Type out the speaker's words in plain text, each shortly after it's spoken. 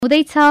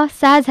हुँदैछ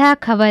साझा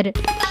खबर।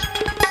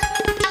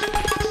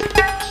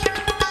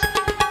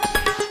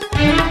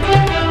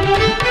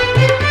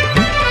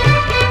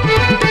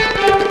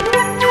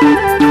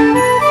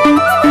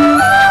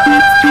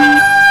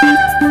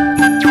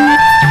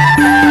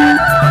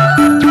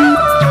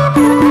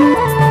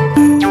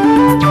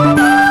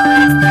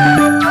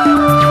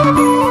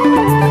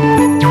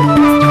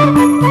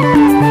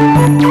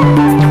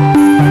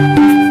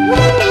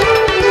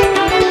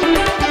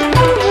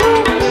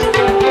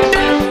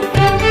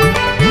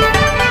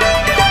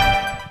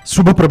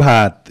 शुभ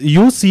प्रभात।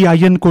 यो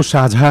सीआईएन को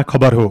साझा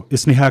खबर हो।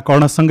 स्नेहा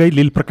कर्णसँगै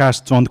लील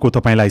प्रकाश चन्दको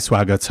तपाईलाई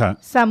स्वागत छ।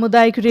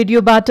 सामुदायिक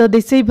रेडियोबाट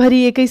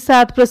देशैभरि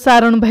एकैसाथ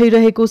प्रसारण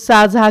भइरहेको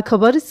साझा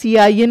खबर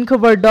सीआईएन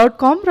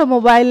खबर.com र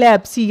मोबाइल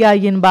एप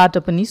सीआईएनबाट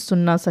पनि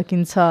सुन्न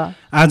सकिन्छ।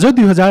 आज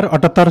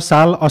 2078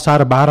 साल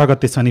असार 12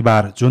 गते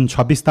शनिबार, जुन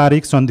 26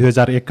 तारिक सन्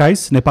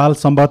 2021, नेपाल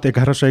सम्वत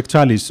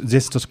 1141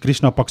 ज्येष्ठ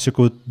कृष्ण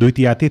पक्षको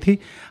द्वितीया तिथि।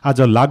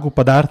 आज लागू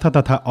पदार्थ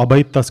तथा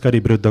अवैध तस्करी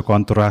विरुद्धको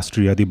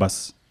अन्तर्राष्ट्रिय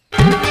दिवस।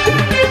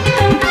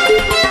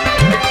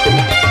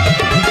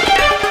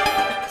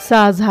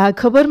 साझा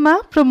खबरमा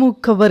प्रमुख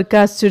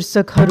खबरका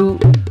शीर्षकहरू।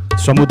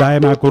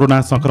 समुदायमा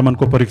कोरोना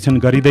संक्रमणको परीक्षण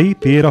गरिँदै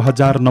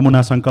 13,000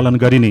 नमुना संकलन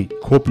गरिने।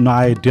 खोप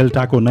नआए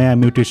डेल्टाको नयाँ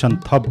म्युटेसन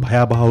थप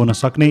भयावह हुन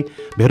सक्ने।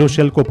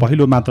 भेरोसेलको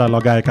पहिलो मात्रा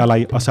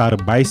लगाएकालाई असार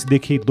 22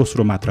 देखि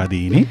दोस्रो मात्रा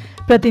दिइने।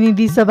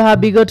 प्रतिनिधि सभा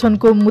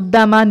विघटनको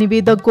मुद्दामा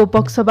निवेदकको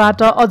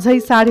पक्षबाट अझै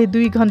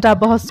 2.5 घण्टा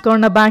बहस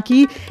गर्न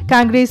बाँकी।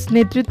 कांग्रेस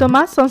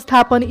नेतृत्वमा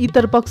संस्थापन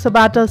इतर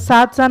पक्षबाट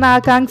 7 जना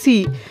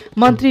आकांक्षी।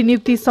 मन्त्री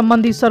नियुक्ति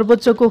सम्बन्धी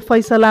सर्वोच्चको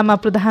फैसलामा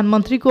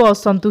प्रधानमन्त्रीको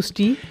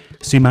असन्तुष्टि।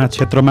 सीमा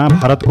क्षेत्रमा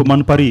भारतको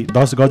मनपरी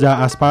 10 गजा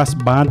आसपास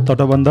बाँध,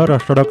 तटबन्ध र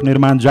सडक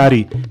निर्माण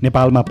जारी।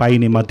 नेपालमा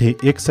पाइने मध्ये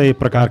 100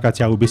 प्रकारका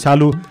च्याउ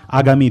विषालु।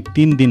 आगामी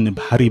 3 दिन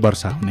भारी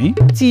वर्षा हुने।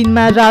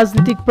 चीनमा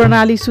राजनीतिक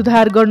प्रणाली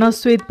सुधार गर्न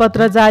श्वेत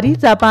पत्र जारी।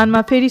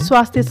 जापानमा फेरि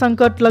स्वास्थ्य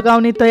सङ्कट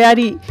लगाउने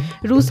तयारी।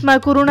 रुसमा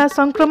कोरोना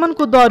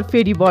संक्रमणको दर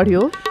फेरि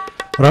बढ्यो।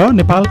 र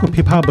नेपालको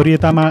फिफा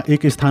वरियतामा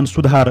एक स्थान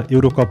सुधार।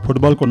 युरोकप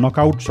फुटबलको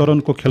नकआउट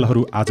चरणको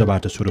खेलहरू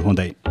आजबाट सुरु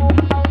हुँदै।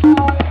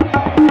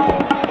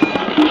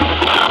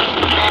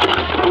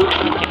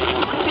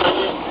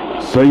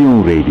 सयौं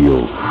रेडियो,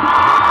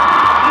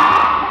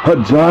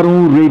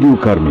 हजारौं रेडियो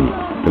कर्मी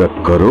र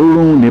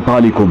करोडौं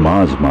नेपालीको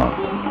माझमा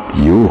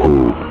यो हो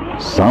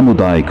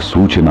सामुदायिक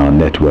सूचना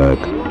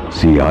नेटवर्क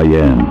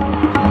सीआईएन।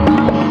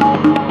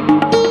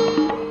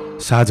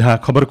 साझा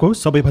खबरको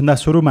सबैभन्दा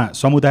सुरुमा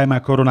समुदायमा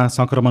कोरोना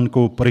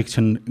संक्रमणको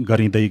परीक्षण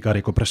गरिँदै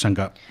गरेको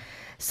प्रसङ्ग।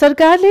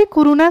 सरकारले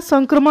कोरोना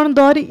संक्रमण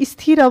दर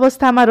स्थिर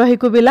अवस्थामा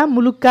रहेको बेला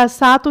मुलुकका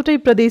 7वटै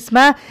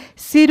प्रदेशमा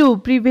सेरो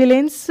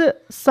प्रिभेलेन्स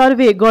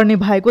सर्वे गर्ने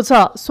भएको छ।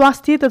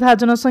 स्वास्थ्य तथा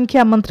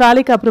जनसङ्ख्या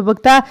मन्त्रालयका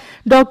प्रवक्ता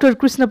डाक्टर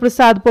कृष्ण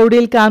प्रसाद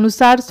पौडेलका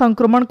अनुसार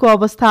संक्रमणको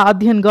अवस्था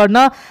अध्ययन गर्न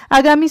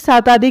आगामी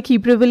सातादेखि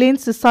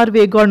प्रिभेलेन्स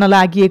सर्वे गर्न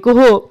लागि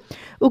हो।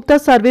 उक्त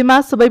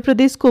सर्वेमा सबै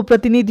प्रदेशको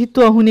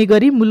प्रतिनिधित्व हुने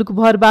गरी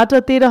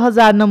मुलुकभरबाट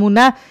 13,000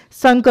 नमुना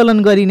संकलन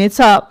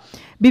गरिनेछ।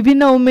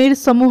 विभिन्न उमेर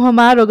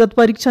समूहमा रगत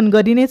परीक्षण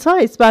गरिनेछ।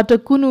 यसबाट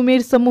कुन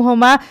उमेर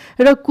समूहमा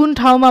र कुन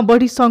ठाउँमा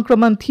बढी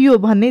संक्रमण थियो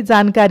भन्ने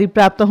जानकारी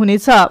प्राप्त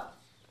हुनेछ।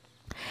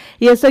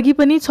 यसअघि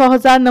पनि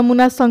 6,000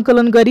 नमुना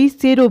संकलन गरी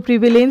सेरो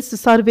प्रिभेलेन्स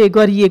सर्वे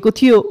गरिएको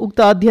थियो।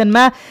 उक्त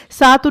अध्ययनमा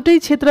 7वटै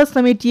क्षेत्र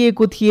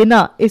समेटिएको थिएन।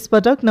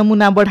 यसपटक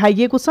नमुना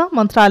बढाइएको छ।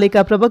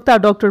 मन्त्रालयका प्रवक्ता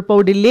डाक्टर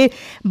पौडेलले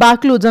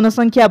बाक्लो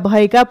जनसङ्ख्या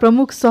भएका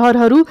प्रमुख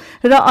सहरहरू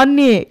र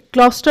अन्य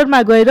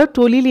क्लस्टरमा गएर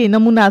टोलीले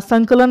नमुना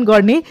संकलन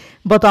गर्ने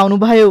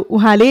बताउनुभयो।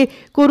 उहाँले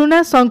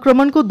कोरोना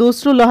संक्रमणको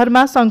दोस्रो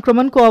लहरमा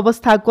संक्रमणको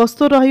अवस्था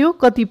कस्तो रह्यो,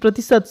 कति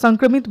प्रतिशत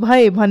संक्रमित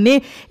भए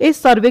भन्ने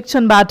यस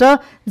सर्वेक्षणबाट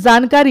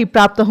जानकारी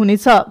प्राप्त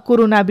हुनेछ।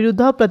 कोरोना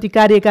विरुद्ध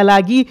प्रतिकार्यका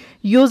लागि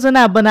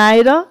योजना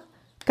बनाएर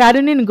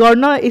कार्यान्वयन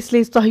गर्न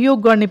यसले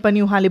सहयोग गर्ने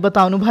पनि उहाँले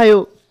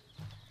बताउनुभयो।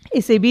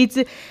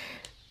 यसैबीच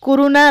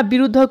कोरोना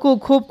विरुद्धको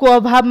खोपको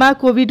अभावमा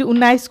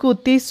कोभिड-19 को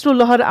तेस्रो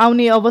लहर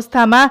आउने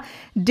अवस्थामा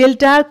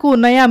डेल्टाको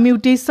नयाँ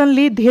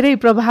म्युटेसनले धेरै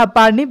प्रभाव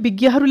पार्ने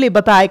विज्ञहरूले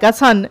बताएका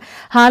छन्।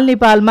 हाल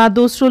नेपालमा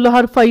दोस्रो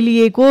लहर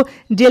फैलिएको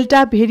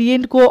डेल्टा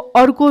भेरिएन्टको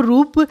अर्को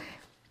रूप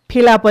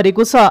फेला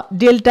परेको छ।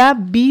 डेल्टा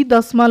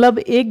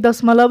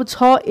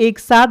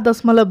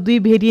B.1.617.2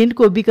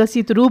 भेरिएन्टको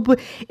विकसित रूप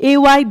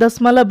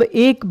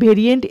AY.1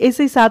 भेरिएन्ट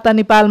यसै साता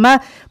नेपालमा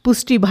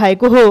पुष्टि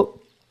भएको हो।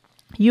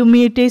 यो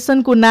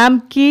म्युटेसनको नाम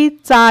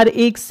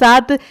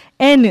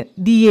K417N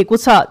दिइएको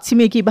छ।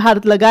 छिमेकी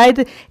भारत लगायत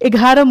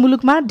 11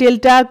 मुलुकमा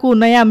डेल्टाको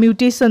नयाँ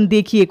म्युटेसन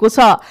देखिएको छ।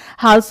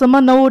 हालसम्म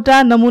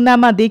 9वटा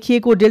नमुनामा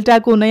देखिएको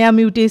डेल्टाको नयाँ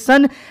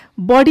म्युटेसन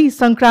बढी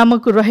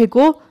संक्रामक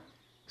रहेको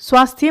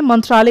स्वास्थ्य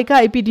मन्त्रालयका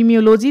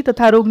एपिडेमियोलोजी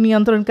तथा रोग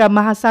नियन्त्रणका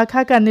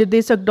महाशाखाका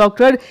निर्देशक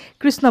डाक्टर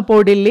कृष्ण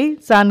पौडेलले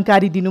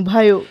जानकारी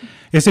दिनुभयो।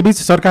 यसैबीच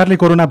सरकारले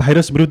कोरोना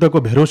भाइरस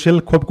विरुद्धको भेरोसेल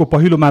खोपको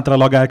पहिलो मात्रा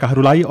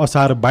लगाएकाहरूलाई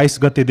असार 22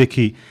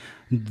 गतेदेखि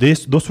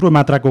दोस्रो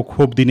मात्राको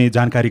खोप दिने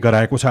जानकारी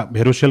गराएको छ।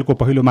 भेरोसेलको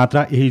पहिलो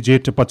मात्रा यही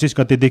जेठ 25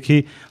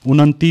 गतेदेखि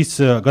 29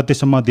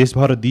 गतेसम्म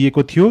देशभर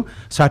दिएको थियो।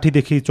 60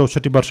 देखि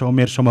 64 वर्ष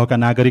उमेर समूहका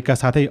नागरिकका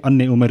साथै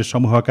अन्य उमेर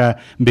समूहका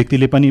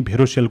व्यक्तिले पनि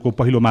भेरोसेलको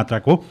पहिलो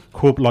मात्राको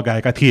खोप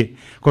लगाएका थिए।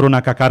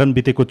 कोरोनाका कारण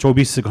बितेको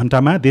 24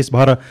 घण्टामा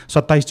देशभर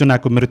 27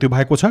 जनाको मृत्यु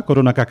भएको छ।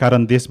 कोरोनाका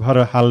कारण देशभर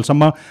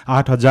हालसम्म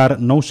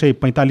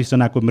 8,945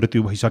 जनाको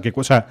मृत्यु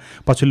भइसकेको छ।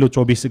 पछिल्लो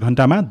 24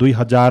 घण्टामा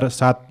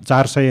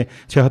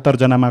 2,476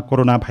 जनामा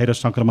कोरोना भाइरस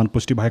संक्रमण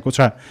पुष्टि भएको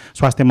छ।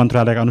 स्वास्थ्य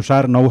मन्त्रालयका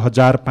अनुसार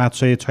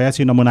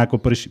 9,586 नमुनाको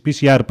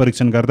PCR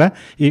परीक्षण गर्दा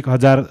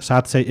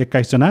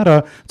 1,721 जना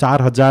र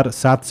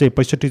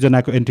 4,765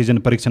 जनाको एन्टिजेन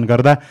परीक्षण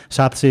गर्दा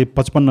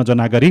 755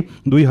 जना गरी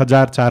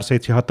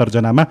 2,476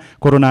 जनामा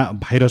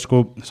कोरोना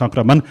भाइरसको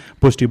संक्रमण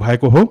पुष्टि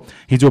भएको हो।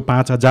 हिजो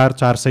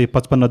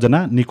 5,455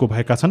 जना निको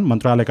भएका छन्।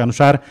 मन्त्रालयका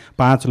अनुसार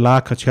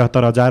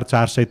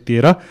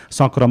 5,76,413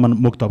 संक्रमण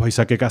मुक्त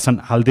भइसकेका छन्।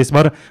 हाल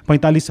देशभर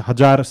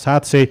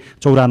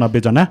 45,794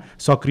 जना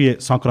सक्रिय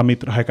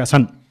संक्रमित रहेका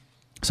छन्।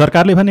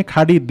 सरकारले भने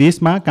खाडी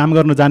देशमा काम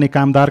गर्न जाने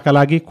कामदारका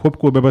लागि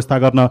खोपको व्यवस्था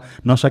गर्न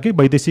नसके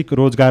वैदेशिक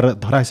रोजगार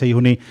धराशयी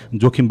हुने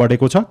जोखिम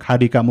बढेको छ।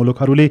 खाडीका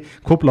मुलुकहरूले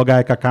खोप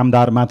लगाएका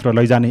कामदार मात्र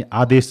लैजाने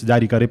आदेश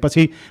जारी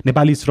गरेपछि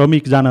नेपाली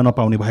श्रमिक जान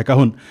नपाउने भएका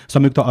हुन्।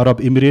 संयुक्त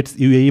अरब इमिरेट्स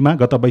UAE-मा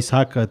गत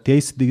वैशाख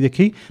 23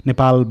 देखि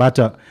नेपालबाट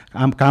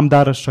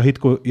कामदार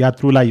सहितको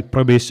यात्रुलाई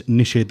प्रवेश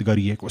निषेध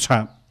गरिएको छ।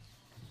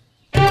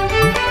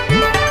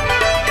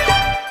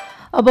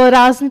 अब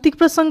राजनीतिक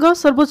प्रसंग।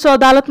 सर्वोच्च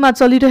अदालतमा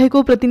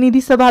चलिरहेको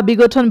प्रतिनिधि सभा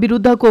विघटन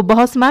विरुद्धको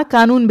बहसमा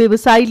कानून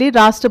व्यवसायीले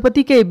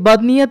राष्ट्रपतिकै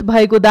बदनियत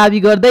भएको दावी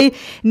गर्दै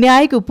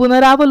न्यायिक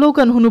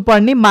पुनरावलोकन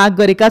हुनुपर्ने माग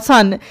गरेका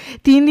छन्।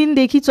 3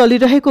 दिनदेखि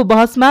चलिरहेको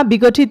बहसमा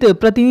विघटित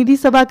प्रतिनिधि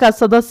सभाका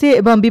सदस्य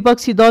एवं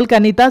विपक्षी दलका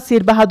नेता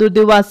शेरबहादुर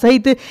देउवा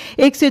सहित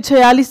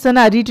 146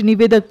 जना रिट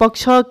निवेदक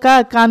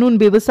पक्षका कानून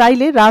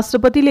व्यवसायीले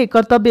राष्ट्रपतिले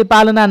कर्तव्य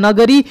पालना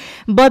नगरी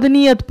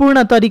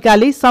बदनियतपूर्ण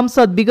तरिकाले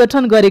संसद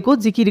विघटन गरेको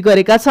जिकिर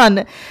गरेका छन्।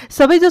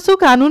 सबैजसो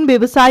कानून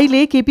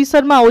व्यवसायीले केपी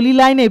शर्मा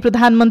ओलीलाई नै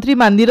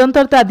प्रधानमन्त्रीमा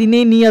निरन्तरता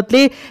दिने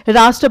नियतले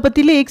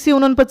राष्ट्रपतिले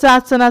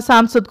 149 जना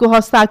सांसदको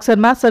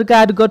हस्ताक्षरमा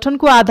सरकार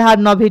गठनको आधार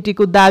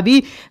नभेटेको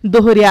दावी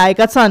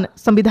दोहोर्याएका छन्।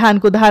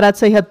 संविधानको धारा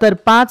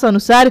 76(5)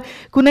 अनुसार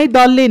कुनै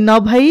दलले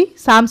नभई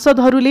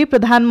सांसदहरूले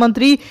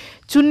प्रधानमन्त्री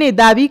चुन्ने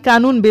दावी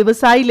कानून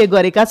व्यवसायीले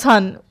गरेका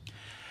छन्।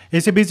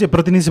 यसैबीच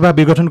प्रतिनिधि सभा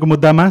विघटनको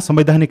मुद्दामा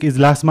संवैधानिक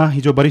इजलासमा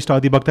हिजो वरिष्ठ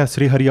अधिवक्ता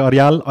श्रीहरि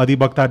अर्याल,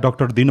 अधिवक्ता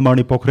डाक्टर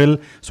दिनमणि पोखरेल,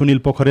 सुनिल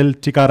पोखरेल,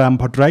 टीकाराम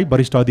भट्टराई,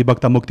 वरिष्ठ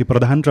अधिवक्ता मुक्ति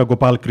प्रधान र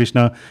गोपाल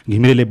कृष्ण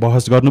घिमिरेले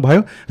बहस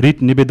गर्नुभयो।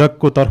 रिट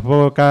निवेदकको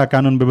तर्फका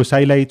कानून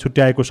व्यवसायीलाई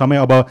छुट्याएको समय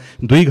अब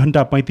 2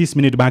 घण्टा 35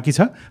 मिनट बाँकी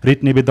छ।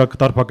 रिट निवेदक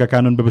तर्फका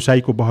कानून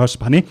व्यवसायीको बहस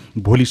भने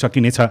भोलि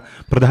सकिनेछ।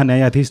 प्रधान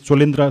न्यायाधीश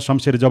चोलेन्द्र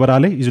शमशेर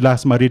जबराले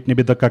इजलासमा रिट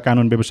निवेदकका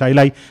कानून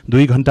व्यवसायीलाई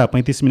 2 घण्टा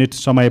 35 मिनट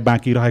समय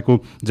बाँकी रहेको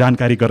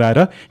जानकारी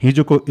गराएर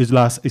हिजोको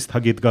इजलास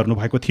स्थगित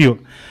गर्नुभएको थियो।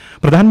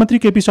 प्रधानमन्त्री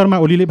केपी शर्मा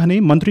ओलीले भने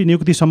मन्त्री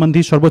नियुक्ति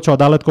सम्बन्धी सर्वोच्च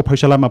अदालतको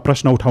फैसलामा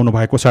प्रश्न उठाउनु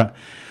भएको छ।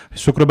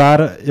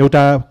 शुक्रबार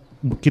एउटा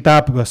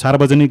किताब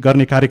सार्वजनिक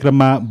गर्ने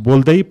कार्यक्रममा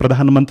बोल्दै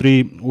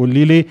प्रधानमन्त्री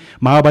ओलीले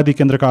माओवादी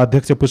केन्द्रका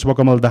अध्यक्ष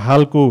पुष्पकमल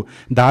दाहालको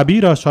दाबी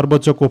र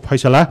सर्वोच्चको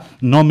फैसला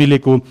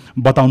नमिलेको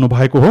बताउनु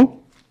भएको हो।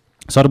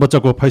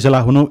 सर्वोच्चको फैसला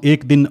हुनु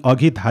 1 दिन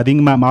अघि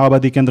धादिङमा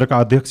माओवादी केन्द्रका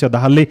अध्यक्ष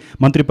दाहालले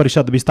मन्त्री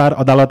परिषद विस्तार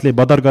अदालतले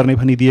बदर गर्ने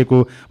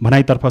भनिदिएको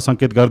भनाइतर्फ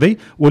संकेत गर्दै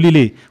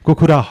ओलीले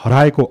कुखुरा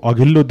हराएको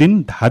अघिल्लो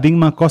दिन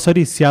धादिङमा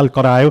कसरी स्याल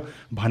करायो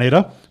भनेर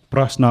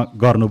प्रश्न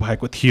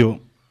गर्नुभएको थियो।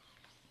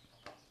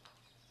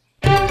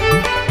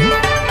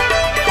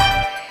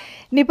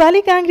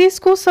 नेपाली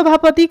कांग्रेसको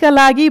सभापतिका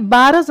लागि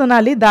 12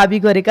 जनाले दावी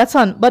गरेका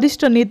छन्।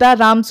 वरिष्ठ नेता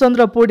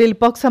रामचन्द्र पौडेल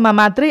पक्षमा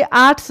मात्रै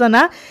 8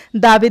 जना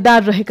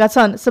दावेदार रहेका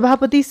छन्।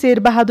 सभापति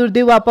शेरबहादुर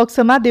देउवा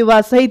पक्षमा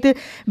देउवा सहित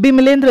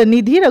विमलेन्द्र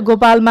निधि र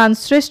गोपालमान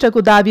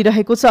श्रेष्ठको दावी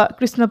रहेको छ।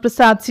 कृष्ण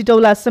प्रसाद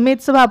सिटौला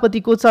समेत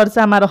सभापतिको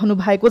चर्चामा रहनु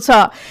भएको छ।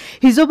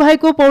 हिजो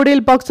भएको पौडेल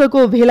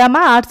पक्षको भेलामा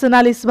 8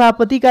 जनाले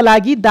सभापतिका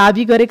लागि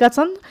दावी गरेका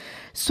छन्।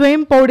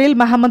 स्वयं पौडेल,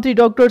 महामन्त्री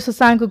डाक्टर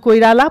शशाङ्क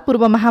कोइराला,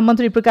 पूर्व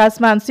महामन्त्री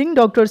प्रकाशमान सिंह,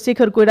 डाक्टर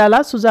शेखर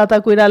कोइराला, सुजाता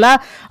कोइराला,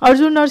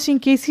 अर्जुन नरसिंह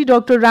केसी,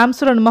 डाक्टर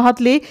रामशरण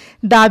महतले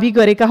दावी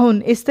गरेका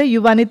हुन्। यस्तै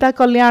युवा नेता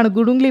कल्याण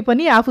गुरुङले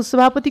पनि आफू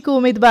सभापतिको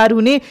उम्मेद्वार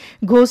हुने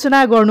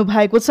घोषणा गर्नु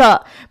भएको छ।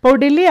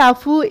 पौडेलले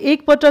आफू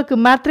एक पटक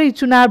मात्रै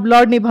चुनाव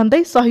लड्ने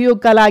भन्दै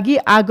सहयोगका लागि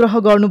आग्रह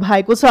गर्नु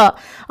भएको छ।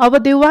 अब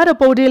देउवा र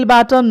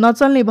पौडेलबाट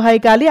नचल्ने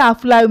भएकाले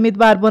आफूलाई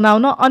उम्मेद्वार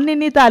बनाउन अन्य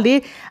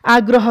नेताले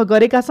आग्रह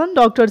गरेका छन्।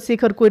 डाक्टर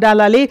शेखर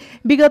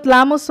कोइरालाले विगत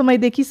लामो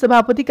समयदेखि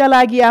सभापतिका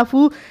लागि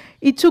आफू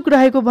इच्छुक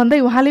रहेको भन्दै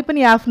उहाँले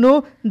पनि आफ्नो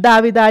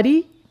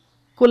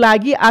दावेदारीको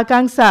लागि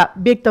आकांक्षा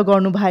व्यक्त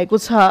गर्नु भएको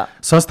छ।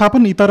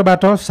 संस्थापन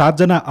इतरबाट 7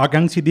 जना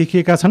आकांक्षी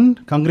देखिएका छन्।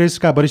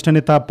 कांग्रेसका वरिष्ठ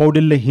नेता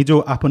पौडेलले हिजो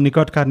आफू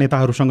निकटका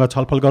नेताहरूसँग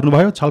छलफल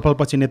गर्नुभयो।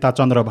 छलफलपछि नेता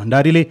चन्द्र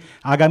भण्डारीले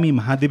आगामी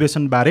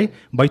महाधिवेशन बारे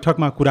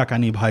बैठकमा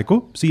कुराकानी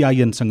भएको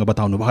CIN-सँग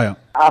बताउनुभयो।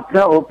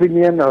 आफ्ना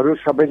ओपिनियनहरू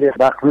सबैले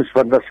राख्नुस्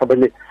भन्दा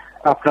सबैले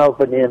आफ्ना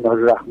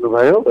ओपिनियनहरू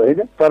राख्नुभयो होइन,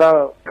 तर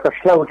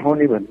कसलाई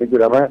उठाउने भन्ने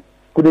कुरामा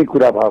कुनै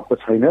कुरा भएको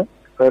छैन।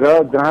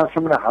 र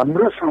जहाँसम्म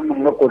हाम्रो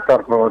सम्बन्धको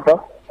तर्फबाट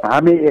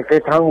हामी एकै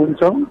ठाउँ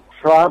हुन्छौँ,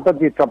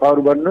 सभापति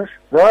तपाईँहरू बन्नुहोस्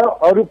र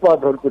अरू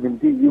पदहरूको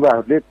निम्ति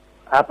युवाहरूले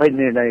आफै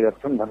निर्णय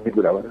गर्छन् भन्ने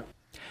कुरा भयो।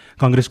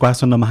 कांग्रेसको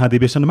आसन्न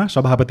महाधिवेशनमा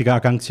सभापतिका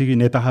आकांक्षी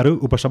नेताहरू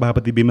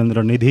उपसभापति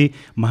विमेन्द्र निधि,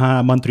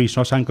 महामन्त्री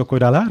शशाङ्क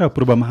कोइराला र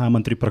पूर्व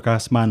महामन्त्री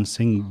प्रकाशमान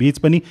सिंह बीच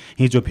पनि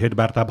हिजो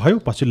भेटवार्ता भयो।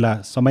 पछिल्ला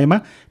समयमा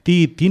ती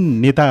तीन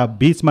नेता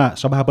बीचमा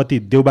सभापति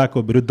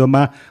देउबाको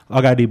विरुद्धमा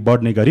अगाडि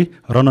बढ्ने गरी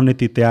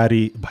रणनीति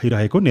तयारी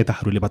भइरहेको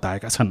नेताहरूले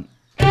बताएका छन्।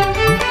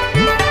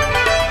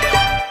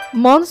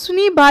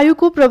 मनसुनी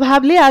वायुको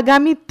प्रभावले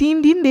आगामी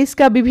 3 दिन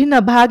देशका विभिन्न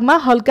भागमा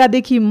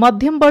हल्कादेखि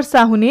मध्यम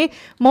वर्षा हुने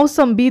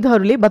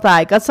मौसमविदहरूले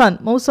बताएका छन्।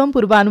 मौसम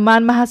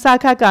पूर्वानुमान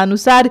महाशाखाका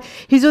अनुसार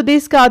हिजो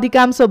देशका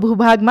अधिकांश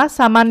भूभागमा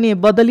सामान्य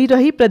बदली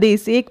रही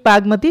प्रदेश 1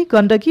 बागमती,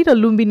 गण्डकी र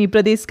लुम्बिनी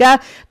प्रदेशका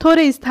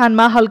थोरै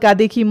स्थानमा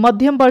हल्कादेखि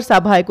मध्यम वर्षा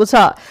भएको छ।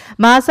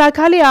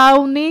 महाशाखाले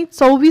आउने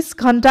 24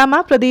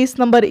 घण्टामा प्रदेश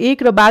नम्बर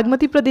 1 र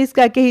बागमती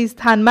प्रदेशका केही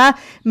स्थानमा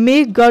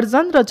मेघ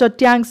गर्जन र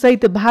चट्याङ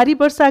सहित भारी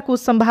वर्षाको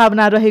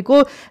सम्भावना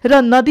रहेको र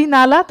नदी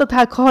नाला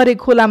तथा खहरे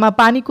खोलामा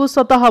पानीको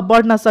सतह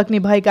बढ्न सक्ने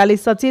भएकाले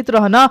सचेत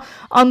रहन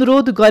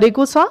अनुरोध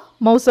गरेको छ।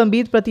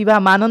 मौसमविद प्रतिभा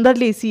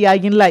मानन्दरले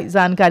सीआईएनलाई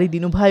जानकारी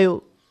दिनुभयो।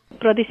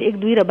 प्रदेश 1,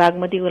 2 र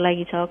बागमतीको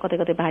लागि छ कतै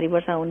कतै भारी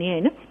वर्षा हुने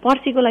हैन।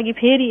 पर्सिको लागि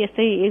फेरि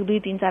यस्तै 1, 2,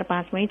 3, 4,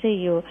 5 मै चाहिँ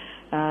यो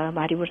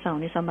भारी वर्षा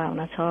हुने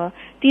सम्भावना छ।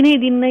 तीनै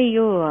दिन नै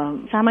यो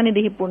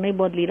सामान्यदेखि पूर्णै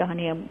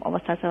बदलिरहने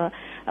अवस्था छ।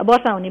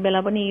 वर्षा हुने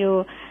बेला पनि यो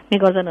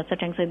मेघगर्जन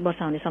चट्याङ सहित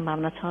वर्षा हुने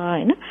सम्भावना छ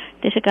हैन।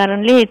 त्यसै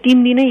कारणले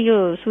 3 दिनै यो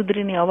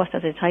सुध्रिने अवस्था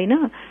चाहिँ छैन,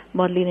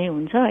 बदली नै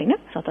हुन्छ हैन।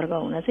 सतर्क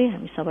हुन चाहिँ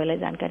हामी सबैलाई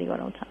जानकारी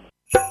गराउँछ।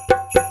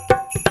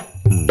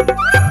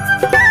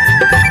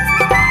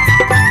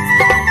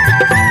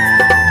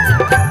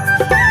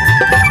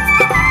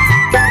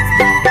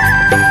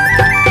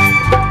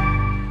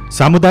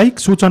 सामुदायिक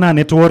सूचना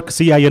नेटवर्क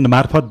सीआईएन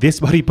मार्फत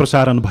देशभरि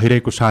प्रसारण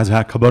भइरहेको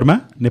साझा खबरमा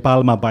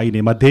नेपालमा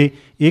पाइने मध्ये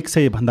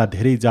 100 भन्दा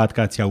धेरै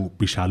जातका च्याउ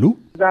विषालु,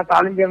 जहाँ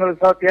तालिम केन्द्र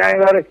छ त्यहाँ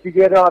गएर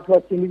सिकेर अथवा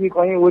छिमेकी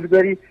कहीँ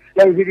वरिपरि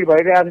ल्याइफेरि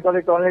भइरहेको छ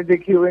कतै चल्ने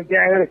देखियो भने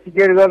त्यहाँ गएर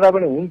सिकेर गर्दा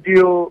पनि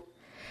हुन्थ्यो।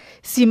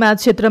 सीमा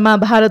क्षेत्रमा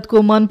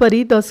भारतको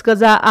मनपरी 10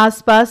 गजा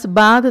आसपास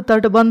बाँध,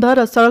 तटबन्ध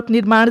र सडक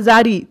निर्माण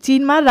जारी।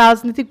 चीनमा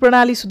राजनीतिक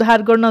प्रणाली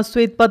सुधार गर्न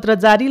श्वेतपत्र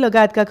जारी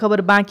लगायतका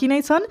खबर बाँकी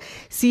नै छन्।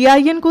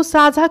 सीआईएनको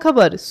साझा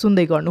खबर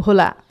सुन्दै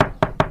गर्नुहोला।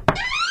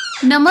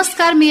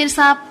 नमस्कार मेयर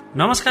साहब।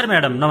 नमस्कार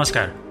म्याडम।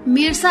 नमस्कार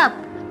मेयर साहब,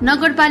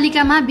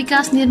 नगरपालिकामा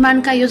विकास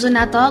निर्माणका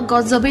योजना त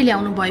गजबै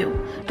ल्याउनु भयो,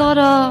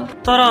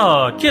 तर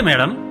के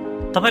म्याडम,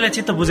 तपाईलाई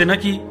चित्त बुझेन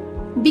कि?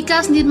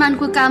 विकास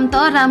निर्माणको काम त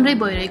राम्रै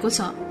भइरहेको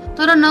छ,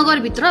 तर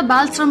नगरभित्र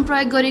बाल श्रम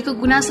प्रयोग गरेको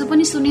गुनासो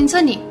पनि सुनिन्छ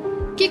नि।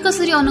 के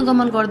कसरी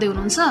अनुगमन गर्दै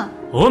हुनुहुन्छ?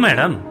 हो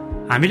म्याडम,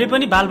 हामीले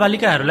पनि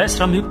बालबालिकाहरूलाई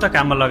श्रमयुक्त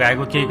काममा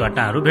लगाएको केही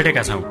घटनाहरू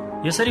भेटेका छौँ।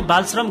 यसरी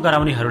बाल श्रम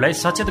गराउनेहरूलाई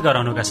सचेत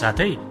गराउनुका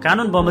साथै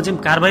कानून बमोजिम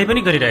कारबाही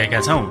पनि गरिरहेका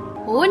छौँ।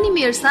 हो नि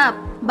मेयर साहब,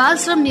 बाल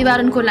श्रम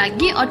निवारणको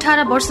लागि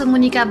 18 वर्ष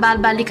मुनिका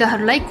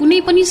बालबालिकाहरूलाई कुनै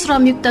पनि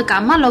श्रमयुक्त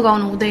काममा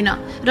लगाउनु हुँदैन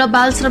र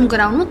बाल श्रम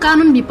गराउनु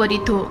कानून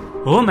विपरीत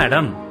हो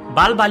म्याडम,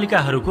 बाल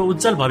बालिकाहरूको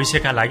उज्जवल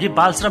भविष्यका लागि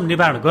बाल श्रम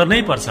निवारण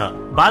गर्नै पर्छ।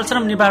 बाल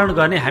श्रम निवारण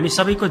गर्ने हामी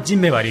सबैको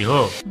जिम्मेवारी हो।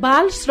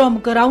 बाल श्रम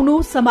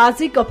गराउनु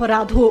सामाजिक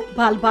अपराध हो।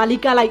 बाल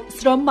बालिकालाई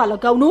श्रममा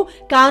लगाउनु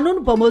कानून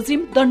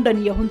बमोजिम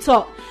दण्डनीय हुन्छ।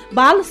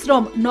 बाल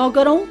श्रम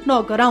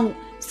नगराउँ।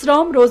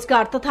 श्रम,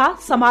 रोजगार तथा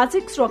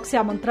सामाजिक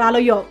सुरक्षा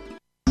मन्त्रालय।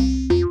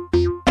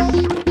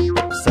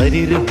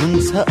 शरीर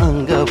हुन्छ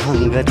अङ्ग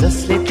भङ्ग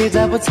जसले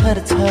तेजाब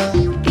छर्छ,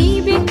 ती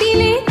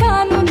व्यक्तिले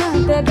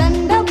कानूनन्त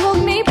दण्ड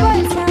भोग्नै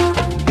पर्छ।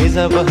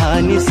 तेजाब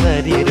हानि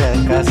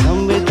शरीरका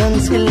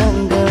संवेदनशील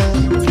अङ्ग,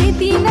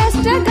 क्षति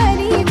नष्ट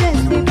गरी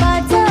जसले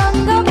पार्छ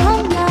अङ्ग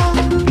भङ्ग।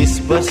 20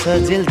 वर्ष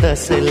जेल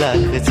 10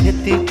 लाख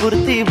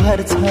क्षतिपूर्ति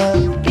भर्छ।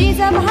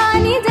 तेजाब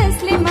हानि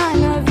जसले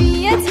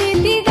मानवीय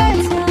क्षति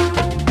गर्छ।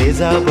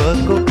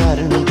 तेजाबको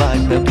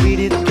कारणबाट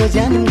पीडितको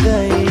ज्यान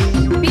गए,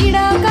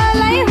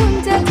 पीडकलाई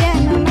हुन्छ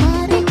ज्यान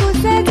मारेको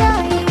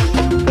सजाय।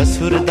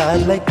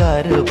 कसुरदारलाई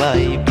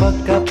कारबाही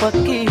पक्का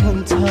पक्की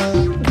हुन्छ।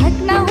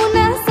 घटना हुन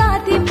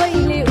साथै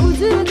पहिले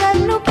उजुर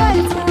गर्नु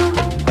पर्छ।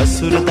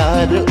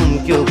 कसुरदार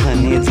उम्क्यो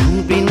भने झन्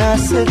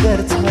विनाश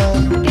गर्छ।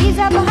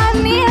 तेजाब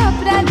हान्ने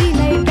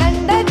अपराधीलाई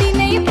दण्ड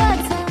दिनै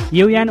पर्छ।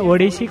 युएन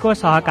ओडिसीको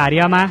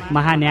सहकार्यमा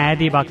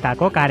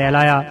महान्यायाधिवक्ताको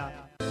कार्यालय।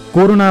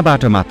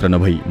 कोरोनाबाट मात्र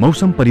नभई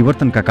मौसम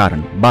परिवर्तनका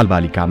कारण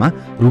बालबालिकामा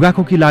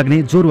रुगाखोकी लाग्ने,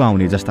 ज्वरो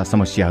आउने जस्ता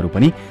समस्याहरू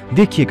पनि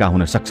देखिएका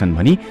हुन सक्छन्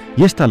भनी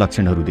यस्ता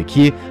लक्षणहरू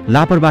देखिए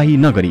लापरवाही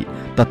नगरी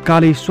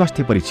तत्कालै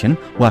स्वास्थ्य परीक्षण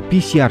वा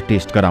पीसीआर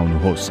टेस्ट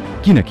गराउनुहोस्,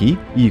 किनकि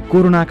यी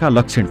कोरोनाका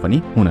लक्षण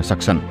पनि हुन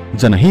सक्छन्।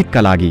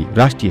 जनहितका लागि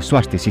राष्ट्रिय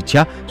स्वास्थ्य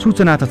शिक्षा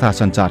सूचना तथा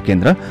सञ्चार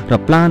केन्द्र र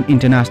प्लान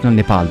इन्टरनेशनल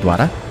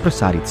नेपालद्वारा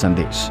प्रसारित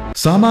सन्देश।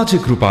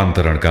 सामाजिक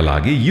रूपान्तरणका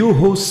लागि यो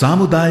हो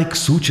सामुदायिक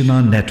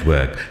सूचना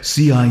नेटवर्क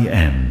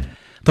सीआईएन।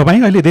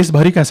 तपाईँ अहिले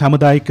देशभरिका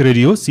सामुदायिक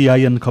रेडियो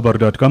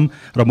CIN-खबर.com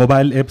र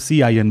मोबाइल एप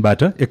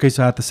CIN-बाट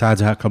एकैसाथ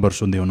साझा खबर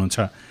सुन्दै हुनुहुन्छ।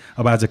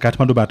 अब आज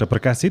काठमाडौँबाट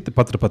प्रकाशित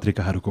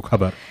पत्र-पत्रिकाहरूको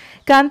खबर।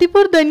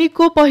 कान्तिपुर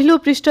दैनिकको पहिलो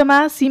पृष्ठमा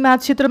सीमा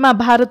क्षेत्रमा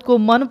भारतको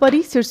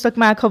मनपरी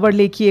शीर्षकमा खबर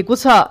लेखिएको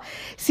छ।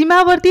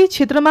 सीमावर्ती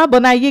क्षेत्रमा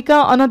बनाइएका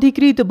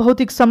अनधिकृत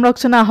भौतिक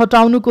संरचना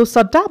हटाउनुको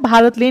सट्टा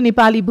भारतले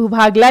नेपाली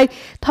भूभागलाई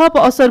थप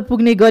असर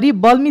पुग्ने गरी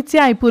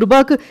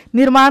बलमिच्याइपूर्वक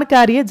निर्माण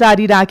कार्य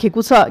जारी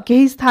राखेको छ।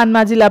 केही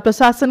स्थानमा जिल्ला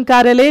प्रशासन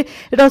कार्यालय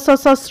र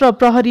सशस्त्र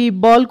प्रहरी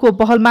बलको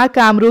पहलमा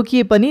काम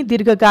रोकिए पनि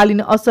दीर्घकालीन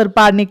असर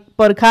पार्ने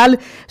पर्खाल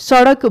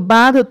सडक,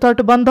 बाँध,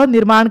 तटबन्ध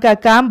निर्माणका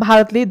काम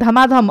भारतले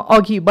धमाधम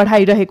अघि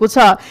बढाइरहेको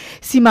छ।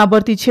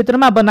 सीमावर्ती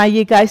क्षेत्रमा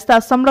बनाइएका यस्ता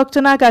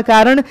संरचनाका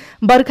कारण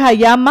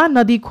बर्खायाममा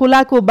नदी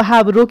खोलाको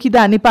बहाव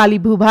रोकिँदा नेपाली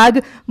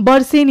भूभाग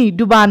वर्षेनी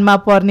डुबानमा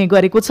पर्ने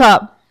गरेको छ।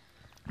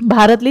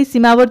 भारतले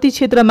सीमावर्ती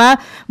क्षेत्रमा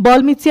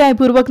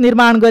बलमिच्याइपूर्वक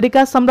निर्माण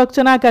गरेका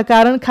संरचनाका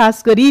कारण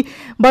खास गरी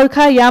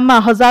बर्खायाममा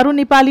हजारौं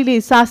नेपालीले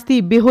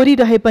शास्ति बेहोरी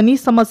रहे पनि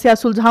समस्या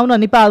सुल्झाउन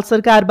नेपाल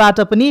सरकारबाट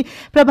पनि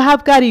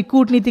प्रभावकारी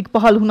कूटनीतिक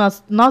पहल हुन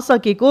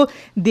नसकेको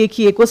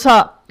देखिएको छ।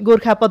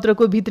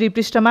 गोरखापत्रको भित्री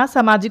पृष्ठमा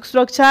सामाजिक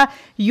सुरक्षा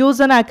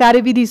योजना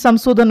कार्यविधि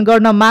संशोधन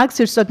गर्न माग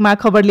शीर्षकमा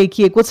खबर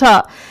लेखिएको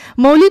छ।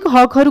 मौलिक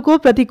हकहरूको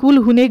प्रतिकूल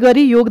हुने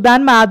गरी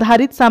योगदानमा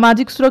आधारित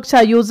सामाजिक सुरक्षा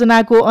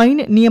योजनाको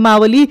ऐन,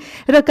 नियमावली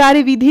र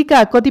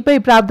कार्यविधिका कतिपय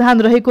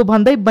प्रावधान रहेको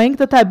भन्दै बैंक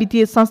तथा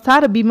वित्तीय संस्था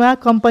र बीमा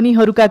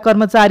कम्पनीहरूका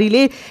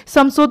कर्मचारीले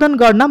संशोधन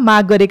गर्न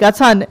माग गरेका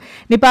छन्।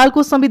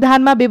 नेपालको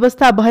संविधानमा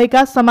व्यवस्था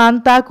भएका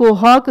समानताको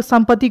हक,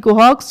 सम्पत्तिको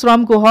हक,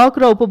 श्रमको हक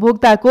र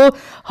उपभोक्ताको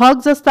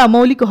हक जस्ता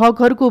मौलिक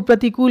हकहरूको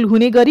प्रतिकूल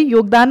हुने गरी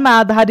योगदानमा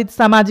आधारित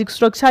सामाजिक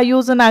सुरक्षा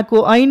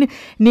योजनाको ऐन,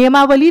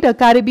 नियमावली र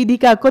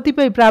कार्यविधिका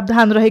कतिपय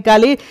प्रावधान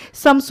रहेकाले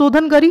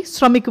संशोधन गरी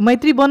श्रमिक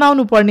मैत्री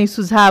बनाउनु पर्ने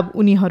सुझाव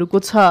उनीहरूको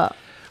छ।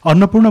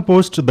 अन्नपूर्ण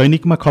पोस्ट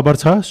दैनिकमा खबर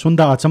छ।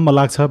 सुन्दा अचम्म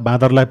लाग्छ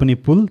बाँदरलाई पनि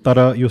पुल,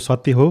 तर यो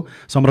सत्य हो।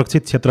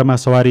 संरक्षित क्षेत्रमा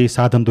सवारी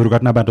साधन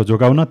दुर्घटनाबाट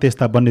जोगाउन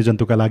त्यस्ता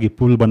वन्यजन्तुका लागि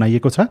पुल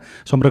बनाइएको छ।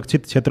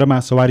 संरक्षित क्षेत्रमा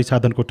सवारी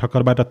साधनको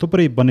ठक्करबाट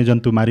थुप्रै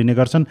वन्यजन्तु मारिने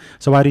गर्छन्।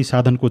 सवारी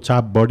साधनको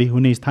चाप बढी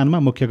हुने स्थानमा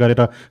मुख्य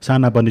गरेर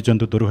साना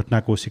वन्यजन्तु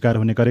दुर्घटनाको शिकार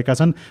हुने गरेका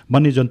छन्।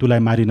 वन्यजन्तुलाई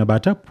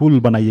मारिनबाट पुल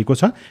बनाइएको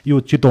छ। यो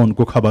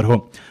चितवनको खबर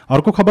हो।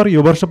 अर्को खबर,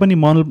 यो वर्ष पनि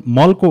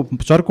मलको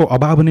चरको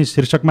अभाव हुने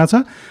शीर्षकमा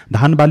छ।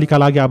 धान बालीका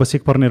लागि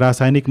आवश्यक पर्ने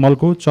रासायनिक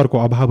मलको चरको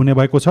अभाव हुने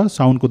भएको छ।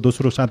 साउनको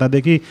दोस्रो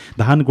सातादेखि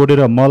धान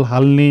गोडेर मल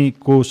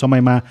हाल्नेको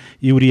समयमा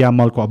युरिया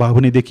मलको अभाव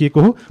हुने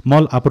देखिएको हो।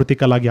 मल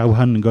आपूर्तिका लागि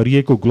आह्वान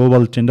गरिएको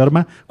ग्लोबल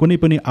टेन्डरमा कुनै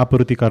पनि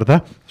आपूर्तिकर्ता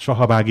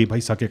सहभागी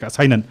भइसकेका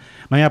छैनन्।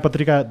 नयाँ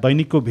पत्रिका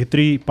दैनिकको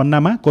भित्री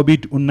पन्नामा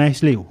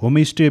कोभिड-19ले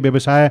होमस्टे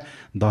व्यवसाय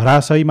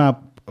धराशयीमा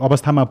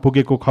अवस्थामा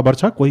पुगेको खबर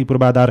छ। कोही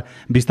पूर्वाधार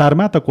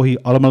विस्तारमा त कोही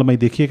अलमलमै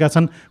देखिएका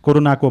छन्।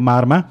 कोरोनाको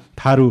मारमा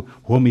थारू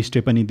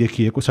होमस्टे पनि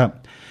देखिएको छ।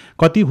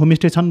 कति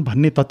होमस्टे छन्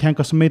भन्ने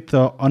तथ्याङ्क समेत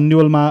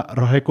अन्यलमा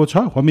रहेको छ।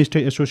 होमस्टे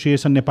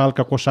एसोसिएसन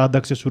नेपालका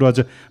कोषाध्यक्ष सुरज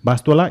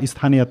वास्तोला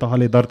स्थानीय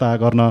तहले दर्ता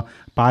गर्न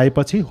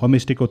पाएपछि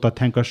होमस्टेको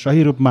तथ्याङ्क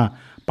सही रूपमा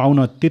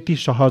पाउन त्यति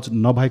सहज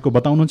नभएको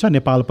बताउनुहुन्छ।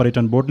 नेपाल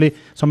पर्यटन बोर्डले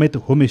समेत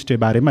होमस्टे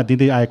बारेमा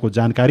दिँदै आएको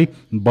जानकारी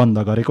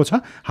बन्द गरेको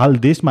छ। हाल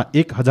देशमा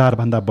 1000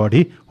 भन्दा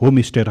बढी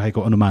होमस्टे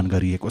रहेको अनुमान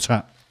गरिएको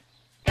छ।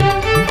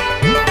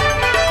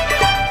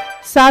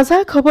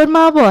 साझा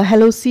खबरमा अब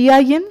हेलो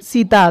CIN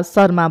सीता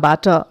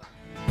शर्माबाट।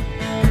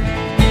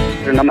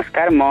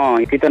 नमस्कार,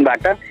 म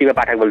चितवनबाट शिव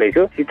पाठक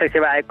बोल्दैछु। शिक्षक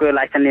सेवा आयोगको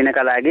लाइसेन्स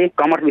लिनका लागि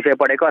कमर्स विषय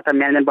पढेको अथवा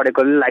म्यानेजमेन्ट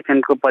पढेकोले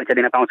लाइसेन्सको परीक्षा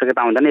दिन पाउँछ कि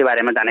पाउँदैन, यो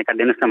बारेमा जानकारी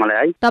दिनुहोस् न मलाई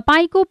है।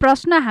 तपाईको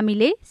प्रश्न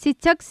हामीले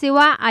शिक्षक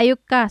सेवा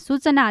आयोगका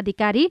सूचना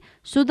अधिकारी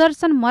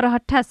सुदर्शन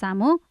मरहट्टा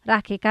सामु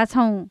राखेका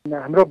छौं।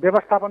 हाम्रो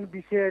व्यवस्थापन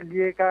विषय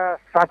लिएका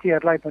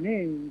साथीहरूलाई पनि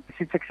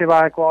शिक्षक सेवा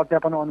आयोगको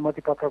अध्यापन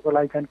अनुमति पत्रको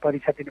लागि चाहिँ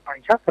परीक्षा दिन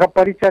पाइन्छ र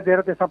परीक्षा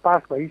दिएर त्यसमा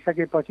पास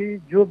भइसकेपछि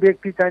जो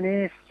व्यक्ति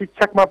चाहिँ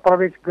शिक्षकमा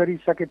प्रवेश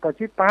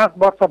गरिसकेपछि 5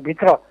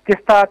 वर्षभित्र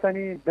त्यस्ता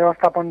चाहिँ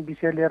व्यवस्थापन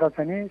विषय लिएर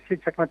चाहिँ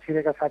शिक्षकमा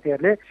छिरेका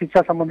साथीहरूले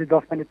शिक्षा सम्बन्धी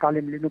 10 महिने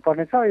तालिम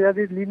लिनुपर्नेछ।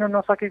 यदि लिन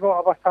नसकेको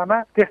अवस्थामा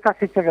त्यस्ता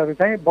शिक्षकहरू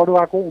चाहिँ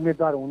बढुवाको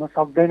उम्मेदवार हुन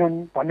सक्दैनन्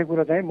भन्ने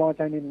कुरो चाहिँ म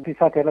चाहिँ ती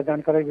साथीहरूलाई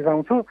जानकारी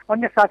गराउँछु।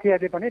 अन्य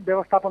साथीहरूले पनि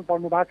व्यवस्थापन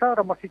पढ्नु भएको छ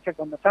र म शिक्षक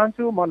बन्न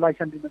चाहन्छु, म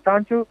लाइसेन्स दिन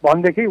चाहन्छु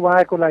भनेदेखि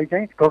उहाँको लागि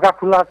चाहिँ ढोका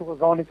खुल्ला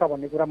रहनेछ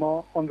भन्ने कुरा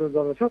म अनुरोध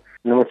गर्दछु।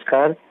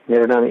 नमस्कार,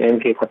 मेरो नाम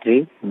MK खत्री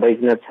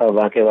बैजनाथ छ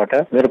बाँकेबाट।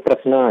 मेरो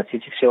प्रश्न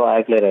शिक्षक सेवा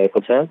आयोगलाई रहेको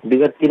छ।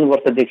 विगत 3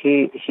 वर्षदेखि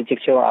शिक्षक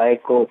सेवा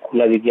आयोगको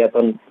खुला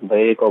विज्ञापन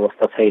भइरहेको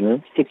अवस्था छैन।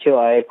 शिक्षक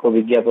सेवा आयोगको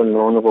विज्ञापन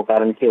नहुनुको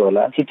कारण के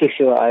होला? शिक्षक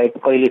सेवा आयोग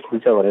कहिले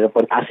खुल्छ भनेर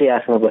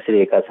आशमा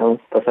बसिरहेका छौँ।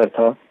 तसर्थ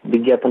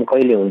विज्ञापन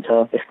कहिले हुन्छ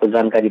यसको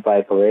जानकारी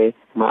पाएको भए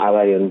म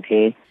आभारी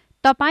हुन्थे।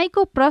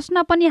 तपाईको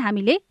प्रश्न पनि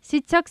हामीले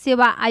शिक्षक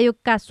सेवा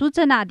आयोगका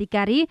सूचना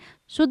अधिकारी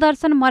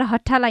सुदर्शन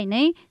मरहट्टालाई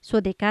नै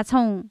सोधेका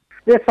छौं।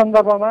 यस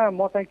सन्दर्भमा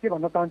म चाहिँ के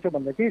भन्न चाहन्छु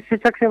भनेदेखि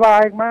शिक्षक सेवा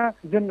आयोगमा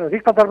जुन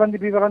रिक्त दरबन्दी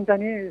विवरण चाहिँ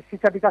नि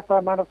शिक्षा विकास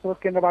तथा मानव स्रोत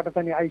केन्द्रबाट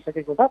चाहिँ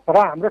आइसकेको छ र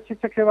हाम्रो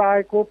शिक्षक सेवा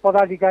आयोगको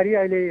पदाधिकारी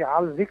अहिले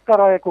हाल रिक्त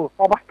रहेको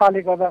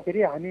अवस्थाले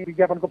गर्दाखेरि हामी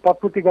विज्ञापनको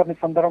पदपूर्ति गर्ने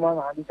सन्दर्भमा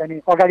हामी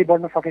चाहिँ अगाडि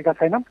बढ्न सकेका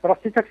छैनौँ र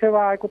शिक्षक सेवा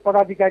आयोगको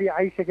पदाधिकारी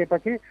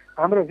आइसकेपछि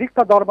हाम्रो रिक्त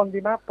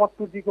दरबन्दीमा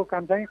पदपूर्तिको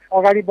काम चाहिँ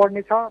अगाडि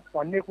बढ्नेछ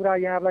भन्ने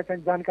कुरा यहाँहरूलाई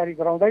चाहिँ जानकारी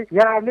गराउँदै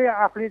यहाँहरूले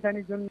आफूले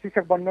चाहिँ जुन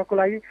शिक्षक बन्नको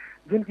लागि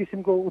जुन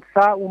किसिमको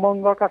उत्साह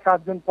उमङ्गका साथ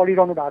जुन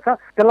पढिरहनु भएको छ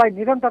त्यसलाई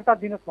निरन्तरता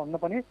दिनुहोस्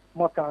भन्न पनि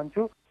म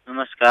चाहन्छु।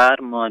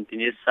 नमस्कार, म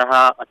दिनेश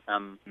शाह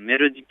असम।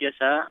 मेरो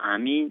जिज्ञासा,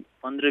 हामी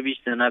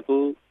 15-20 जनाको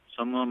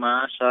समूहमा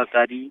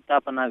सहकारी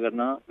स्थापना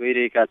गर्न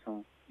गइरहेका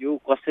छौँ। यो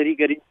कसरी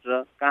गरिन्छ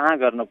र कहाँ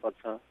गर्न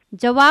पर्छ?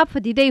 जवाफ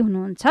दिँदै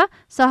हुनुहुन्छ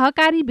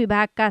सहकारी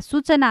विभागका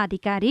सूचना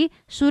अधिकारी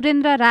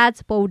सुरेन्द्र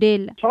राज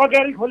पौडेल।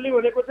 सहकारी खोल्ने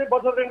भनेको चाहिँ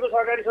बचत ब्याङ्कको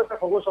सहकारी संस्था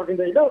खोल्न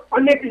सकिँदैन।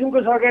 अन्य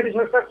किसिमको सहकारी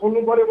संस्था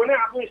खोल्नु पर्यो भने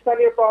आफ्नो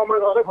स्थानीय तहमा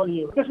गएर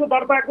खोलियो। त्यसको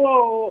दर्ताको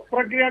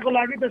प्रक्रियाको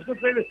लागि त्यसको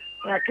चाहिँ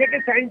के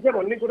चाहिन्छ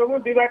भन्ने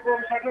कुरोमा विभागको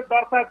वेबसाइटमा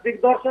दर्ता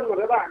दिग्दर्शन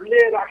भनेर हामीले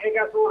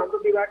राखेका छौँ। हाम्रो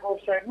विभागको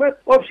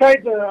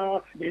वेबसाइट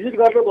भिजिट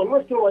गर्न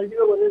भन्नुहोस्, त्यो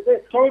भइदियो भने चाहिँ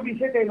सबै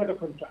विषय त्यहीँबाट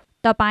खोल्छ।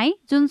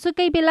 तपाईँ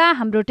जुनसुकै बेला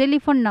हाम्रो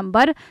टेलिफोन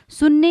नम्बर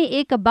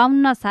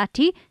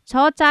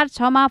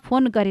 015260-646 मा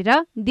फोन गरेर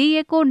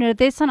दिएको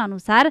निर्देशन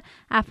अनुसार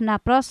आफ्ना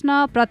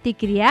प्रश्न,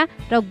 प्रतिक्रिया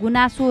र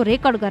गुनासो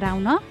रेकर्ड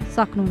गराउन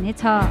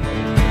सक्नुहुनेछ।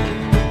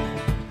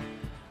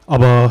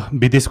 अब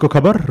विदेशको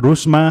खबर।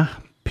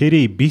 रुसमा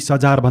फेरि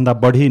 20,000 भन्दा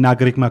बढी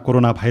नागरिकमा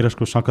कोरोना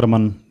भाइरसको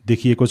संक्रमण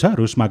देखिएको छ।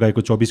 रुसमा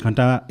गएको 24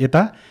 घण्टा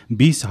यता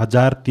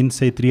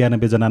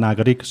 20,393 जना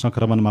नागरिक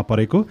संक्रमणमा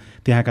परेको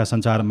त्यहाँका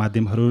सञ्चार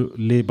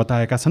माध्यमहरूले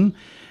बताएका छन्।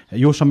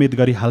 यो समेत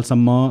गरी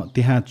हालसम्म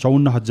त्यहाँ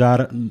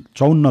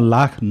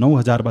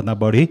 54,09,000 भन्दा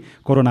बढी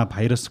कोरोना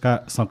भाइरसका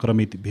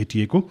संक्रमित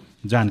भेटिएको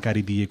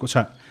जानकारी दिएको छ।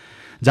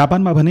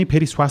 जापानमा भने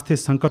फेरि स्वास्थ्य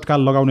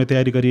सङ्कटकाल लगाउने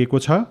तयारी गरिएको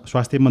छ।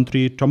 स्वास्थ्य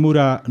मन्त्री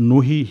टमुरा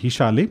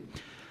नोहिहिसाले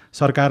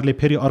सरकारले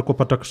फेरि अर्को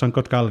पटक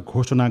सङ्कटकाल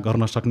घोषणा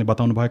गर्न सक्ने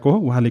बताउनु भएको हो।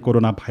 उहाँले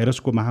कोरोना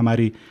भाइरसको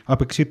महामारी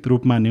अपेक्षित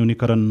रूपमा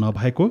न्यूनीकरण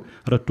नभएको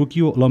र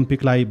टोकियो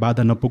ओलम्पिकलाई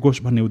बाधा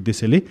नपुगोस् भन्ने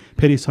उद्देश्यले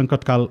फेरि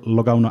सङ्कटकाल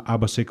लगाउन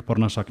आवश्यक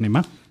पर्न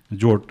सक्नेमा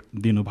जोड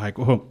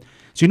दिनुभएको हो।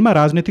 चीनमा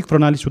राजनैतिक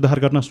प्रणाली सुधार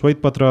गर्न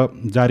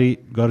श्वेतपत्र जारी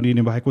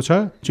गरिने भएको छ।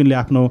 चीनले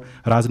आफ्नो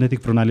राजनैतिक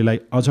प्रणालीलाई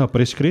अझ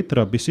परिष्कृत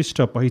र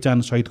विशिष्ट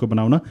पहिचान सहितको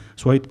बनाउन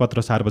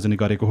श्वेतपत्र सार्वजनिक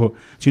गरेको हो।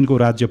 चीनको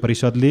राज्य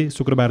परिषदले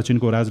शुक्रबार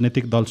चीनको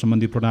राजनैतिक दल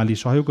सम्बन्धी प्रणाली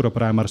सहयोग र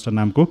परामर्श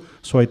नामको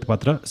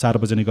श्वेतपत्र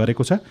सार्वजनिक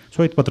गरेको छ।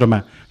 श्वेतपत्रमा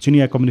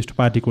चिनिया कम्युनिस्ट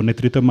पार्टीको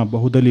नेतृत्वमा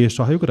बहुदलीय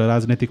सहयोग र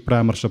राजनैतिक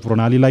परामर्श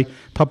प्रणालीलाई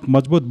थप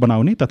मजबुत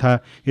बनाउने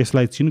तथा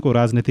यसलाई चीनको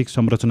राजनैतिक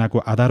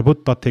संरचनाको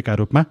आधारभूत तथ्यका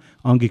रूपमा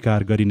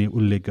अङ्गीकार गरिने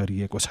उल्लेख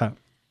गरिएको छ।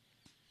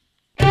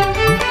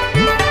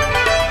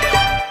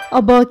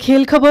 अब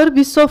खेल खबर।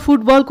 विश्व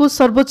फुटबलको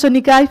सर्वोच्च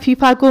निकाय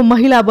फिफाको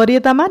महिला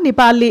वरीयतामा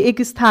नेपालले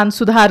एक स्थान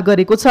सुधार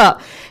गरेको छ।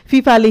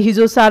 फिफाले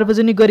हिजो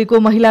सार्वजनिक गरेको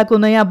महिलाको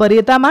नयाँ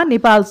वरीयतामा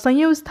नेपाल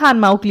 100औं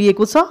स्थानमा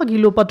उक्लिएको छ।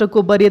 अघिल्लो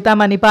पटकको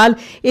वरीयतामा नेपाल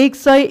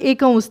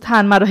 101औं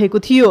स्थानमा रहेको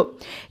थियो।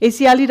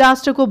 एसियाली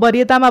राष्ट्रको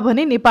वरीयतामा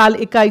भने नेपाल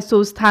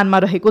 21औं स्थानमा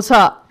रहेको छ।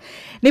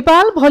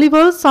 नेपाल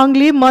भलिबल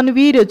संघले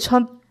मनवीर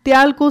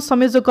त्यालको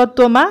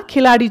संयोजकत्वमा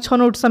खेलाडी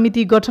छनौट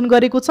समिति गठन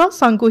गरेको छ।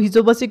 संघको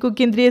हिजो बसेको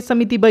केन्द्रीय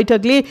समिति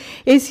बैठकले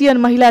एसियन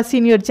महिला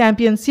सिनियर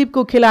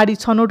च्याम्पियनसिपको खेलाडी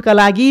छनौटका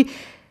लागि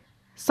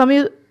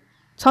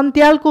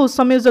छन्त्यालको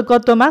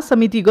संयोजकत्वमा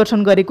समिति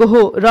गठन गरेको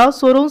हो र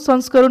 16औं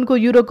संस्करणको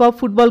युरोकप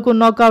फुटबलको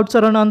नकआउट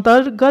चरण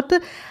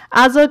अन्तर्गत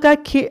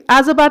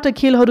आजबाट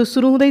खेलहरू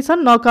सुरु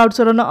हुँदैछन्। नकआउट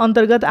चरण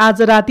अन्तर्गत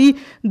आज राति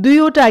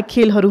 2वटा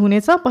खेलहरू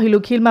हुनेछ। पहिलो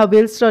खेलमा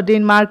वेल्स र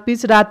डेनमार्क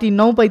बीच राति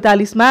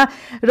 9:45 मा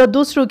र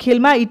दोस्रो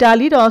खेलमा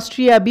इटाली र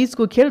अस्ट्रिया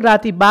बीचको खेल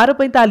राति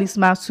 12:45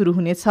 मा सुरु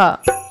हुनेछ।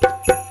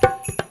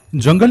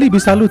 जंगली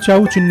विषालु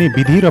च्याउ चिन्ने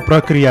विधि र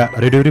प्रक्रिया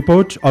रेडियो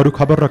रिपोर्ट। अरू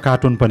खबर र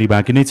कार्टुन पनि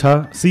बाँकी नै छ।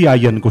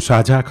 CIN को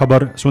साझा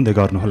खबर सुन्दै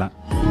गर्नुहोला।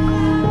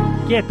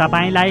 के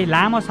तपाईलाई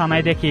लामो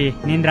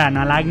समयदेखि निन्द्रा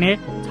नलाग्ने,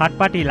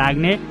 छटपटी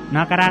लाग्ने,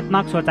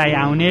 नकारात्मक सोचाइ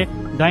आउने,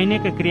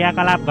 दैनिक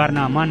क्रियाकलाप गर्न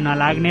मन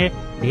नलाग्ने,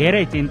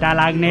 धेरै चिन्ता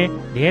लाग्ने,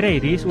 धेरै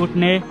रिस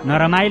उठ्ने,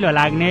 नरमाइलो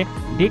लाग्ने,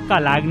 दिक्क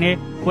लाग्ने,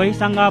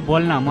 कोहीसँग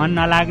बोल्न मन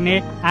नलाग्ने,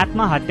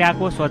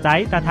 आत्महत्याको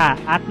सोचाइ तथा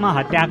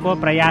आत्महत्याको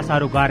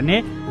प्रयासहरू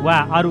गर्ने वा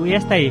अरू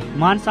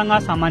यस्तै मनसँग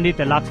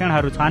सम्बन्धित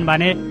लक्षणहरू छन्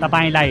भने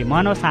तपाईलाई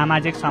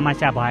मनोसामाजिक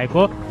समस्या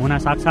भएको हुन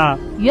सक्छ।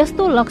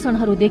 यस्तो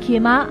लक्षणहरू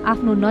देखिएमा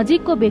आफ्नो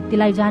नजिकको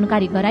व्यक्तिलाई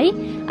जानकारी गराई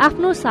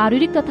आफ्नो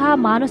शारीरिक तथा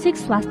मानसिक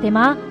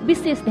स्वास्थ्यमा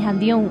विशेष ध्यान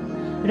दियौं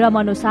र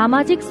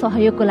मनोसामाजिक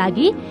सहयोगको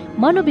लागि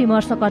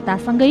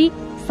मनोविमर्शकर्तासँगै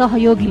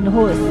सहयोग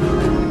लिनुहोस्।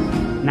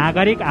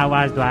 नागरिक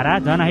आवाजद्वारा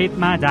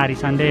जनहितमा जारी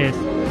सन्देश।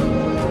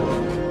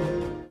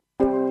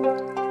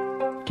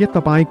 के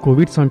तपाईँ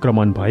कोभिड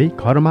संक्रमण भई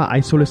घरमा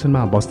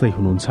आइसोलेसनमा बस्दै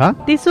हुनुहुन्छ?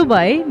 त्यसो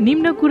भए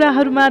निम्न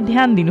कुराहरूमा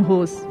ध्यान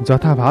दिनुहोस्।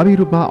 जथाभावी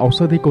रूपमा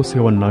औषधिको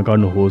सेवन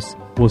नगर्नुहोस्,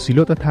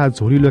 पोसिलो तथा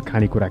झोलिलो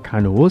खानेकुरा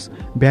खानुहोस्,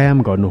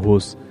 व्यायाम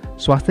गर्नुहोस्,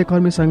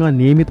 स्वास्थ्यकर्मीसँग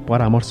नियमित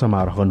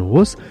परामर्शमा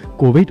रहनुहोस्।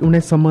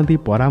 कोभिड-19 सम्बन्धी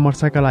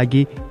परामर्शका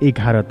लागि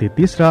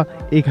 1133 र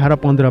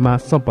 1115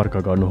 सम्पर्क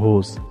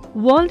गर्नुहोस्।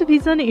 वर्ल्ड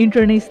भिजन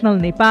इन्टरनेशनल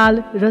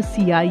नेपाल र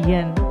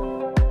CIN।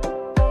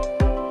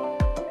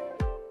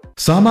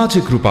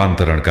 सामाजिक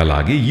रूपान्तरणका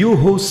लागि यो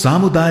हो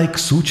सामुदायिक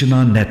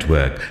सूचना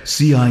नेटवर्क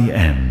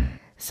CIN।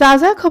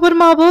 साझा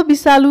खबरमा अब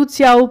विषालु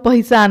च्याउ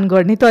पहिचान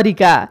गर्ने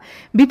तरिका।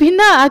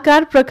 विभिन्न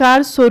आकार,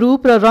 प्रकार,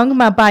 स्वरूप र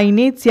रंगमा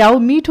पाइने च्याउ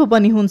मिठो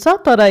पनि हुन्छ,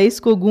 तर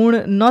यसको गुण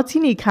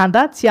नचिनी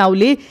खाँदा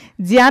च्याउले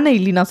ज्यानै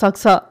लिन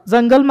सक्छ।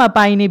 जंगलमा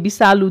पाइने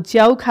विषालु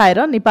च्याउ खाएर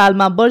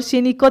नेपालमा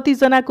वर्षेनी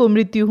कतिजनाको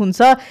मृत्यु हुन्छ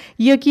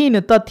यकिन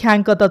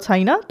तथ्याङ्क त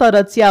छैन,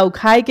 तर च्याउ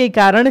खाएकै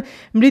कारण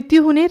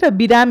मृत्यु हुने र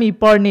बिरामी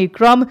पर्ने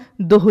क्रम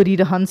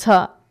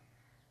दोहोरिरहन्छ।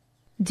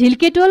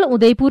 झिल्केटोल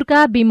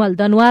उदयपुरका विमल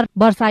दनवार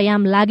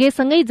वर्षायाम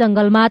लागेसँगै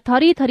जंगलमा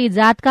थरी थरी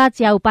जातका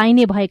च्याउ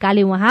पाइने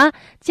भएकाले उहाँ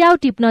च्याउ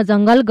टिप्न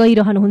जंगल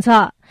गइरहनुहुन्छ।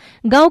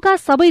 गाउँका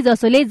सबै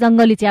जसोले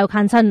जंगली च्याउ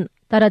खान्छन्,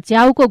 तर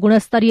च्याउको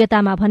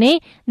गुणस्तरीयतामा भने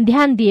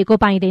ध्यान दिएको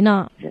पाइँदैन।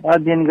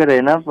 दिन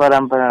गरेर होइन,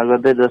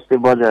 परम्परागत जस्तै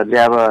बजारले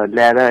अब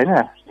ल्याएर होइन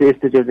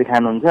त्यस्तो च्याउ चाहिँ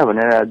खानुहुन्छ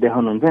भनेर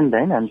देखाउनुहुन्छ नि त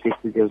होइन, अनि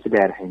त्यस्तो च्याउ चाहिँ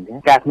ल्याएर खाइन्छ।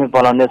 काठमै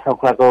पलाउने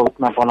सखुवाको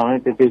उसमा पलाउने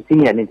त्यो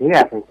चिनिहाल्ने थियो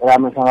क्या, आफै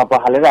राम्रोसँग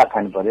पखालेर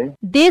खानु पर्यो।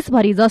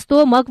 देशभरि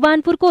जस्तो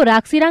मकवानपुरको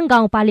राक्सिराङ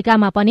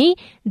गाउँपालिकामा पनि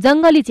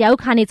जंगली च्याउ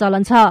खाने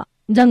चलन छ।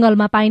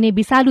 जंगलमा पाइने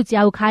विषालु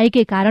च्याउ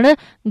खाएकै कारण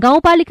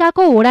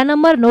गाउँपालिकाको वडा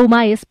नम्बर 9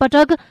 मा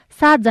यसपटक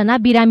 7 जना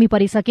बिरामी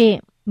परिसके।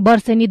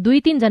 वर्षेनी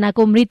 2-3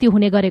 जनाको मृत्यु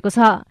हुने गरेको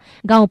छ।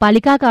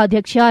 गाउँपालिकाका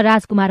अध्यक्ष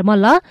राजकुमार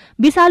मल्ल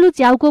विषालु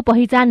च्याउको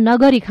पहिचान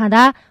नगरी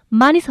खाँदा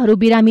मानिसहरू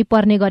बिरामी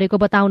पर्ने गरेको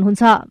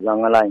बताउनुहुन्छ।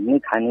 जंगललाई नि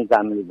खाने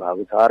जामेली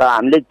भएको छ र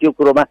हामीले त्यो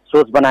कुरोमा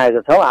सोच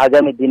बनाएका छौँ।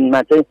 आगामी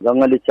दिनमा चाहिँ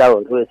जंगली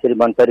च्याउहरू यसरी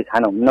बन्तरी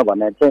खान हुन्न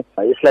भनेर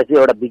चाहिँ यसलाई चाहिँ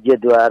एउटा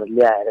विज्ञद्वार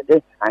ल्याएर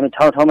चाहिँ हामी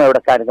ठाउँ ठाउँमा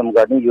एउटा कार्यक्रम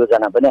गर्ने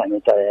योजना पनि हामी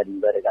तयारी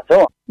गरेका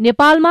छौँ।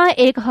 नेपालमा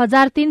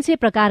 1300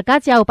 प्रकारका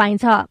च्याउ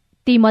पाइन्छ।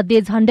 तीमध्ये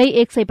झण्डै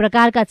 100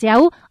 प्रकारका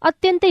च्याउ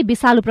अत्यन्तै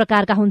विषालु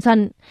प्रकारका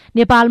हुन्छन्।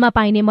 नेपालमा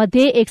पाइने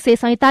मध्ये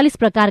 147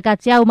 प्रकारका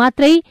च्याउ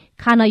मात्रै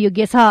खान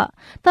योग्य छ,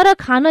 तर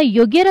खान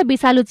योग्य र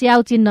विषालु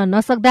च्याउ चिन्न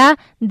नसक्दा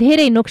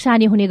धेरै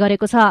नोक्सानी हुने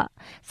गरेको छ।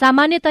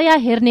 सामान्यतया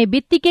हेर्ने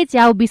बित्तिकै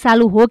च्याउ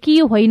विषालु हो कि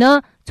होइन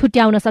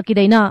छुट्याउन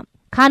सकिँदैन।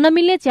 खान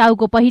मिल्ने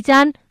च्याउको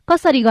पहिचान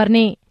कसरी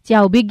गर्ने?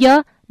 च्याउ विज्ञ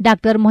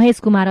डाक्टर महेश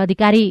कुमार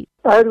अधिकारी।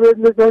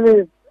 आयुर्वेदले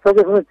चाहिँ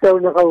सबैसँग च्याउ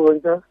नखाऊ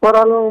भन्छ,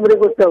 परालमा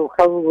उम्रेको च्याउ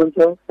खाऊ भन्छ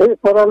है।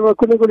 परालमा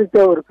कुनै कुनै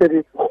च्याउहरू फेरि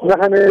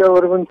नखाने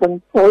च्याउहरू पनि छन्।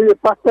 यो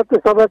पाश्चात्य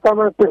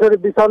सभ्यतामा त्यसरी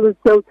विषालु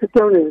च्याउ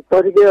छुट्याउने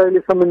तरिका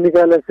अहिलेसम्म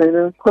निकालेको छैन,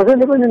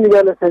 कसैले पनि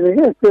निकालेको छैन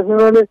कि।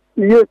 त्यसैले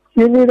यो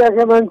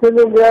चिनिराखेका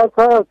मान्छेले ल्याएको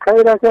छ,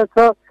 खाइराखेका छ,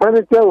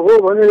 खाने च्याउ हो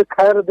भनेर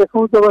खाएर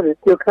देखाउँछ भने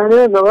त्यो खाने,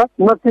 नभए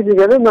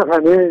नचिनिकन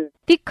नखाने।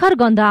 तिखर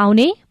गन्ध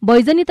आउने,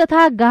 बैजनी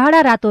तथा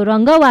गाढा रातो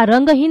रंग वा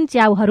रंगहीन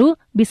च्याउहरू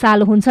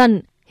विषालु हुन्छन्।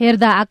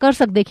 हेर्दा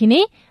आकर्षक देखिने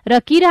र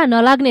किरा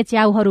नलाग्ने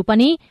च्याउहरू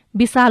पनि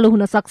विषालु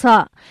हुन सक्छ।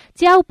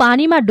 च्याउ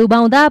पानीमा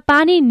डुबाउँदा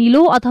पानी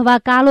निलो अथवा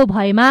कालो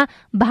भएमा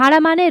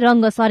भाँडामा नै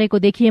रंग सरेको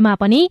देखिएमा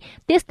पनि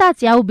त्यस्ता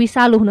च्याउ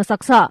विषालु हुन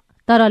सक्छ।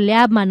 तर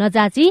ल्याबमा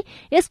नजाँची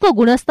यसको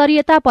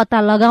गुणस्तरीयता पत्ता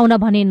लगाउन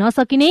भने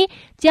नसकिने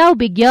च्याउ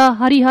विज्ञ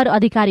हरिहर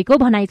अधिकारीको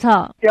भनाइ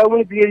छ। च्याउ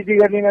पनि PhD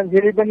गर्ने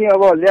मान्छेले पनि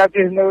अब ल्याब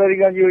टेस्ट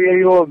नगरिकन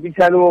यो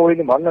विषालु हो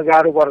होइन भन्न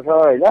गाह्रो पर्छ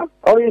होइन।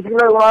 अब यसको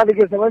लागि उहाँले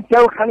के छ भने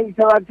च्याउ खाने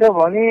इच्छा लाग्छ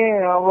भने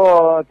अब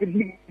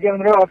कृषि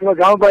केन्द्र अथवा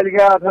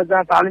गाउँपालिका अथवा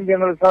जहाँ तालिम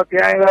केन्द्र छ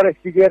त्यहाँ गएर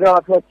सिकेर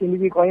अथवा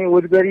चिनी कहीँ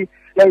वरिपरि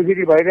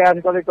च्याउफेरि भइरहेको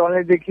छ कतै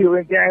चल्ने देखियो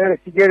भने त्यहाँ गएर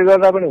सिकेर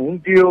गर्दा पनि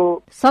हुन्थ्यो।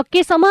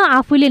 सकेसम्म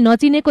आफूले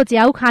नचिनेको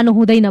च्याउ खानु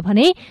हुँदैन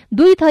भने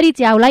 2 थरी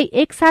च्याउलाई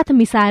एकसाथ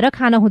मिसाएर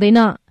खान हुँदैन।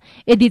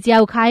 यदि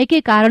च्याउ खाएकै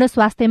कारण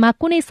स्वास्थ्यमा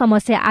कुनै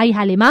समस्या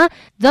आइहालेमा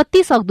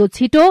जति सक्दो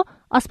छिटो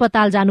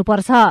अस्पताल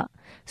जानुपर्छ।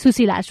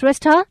 सुशीला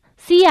श्रेष्ठ,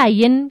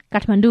 CIN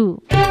काठमाडौँ।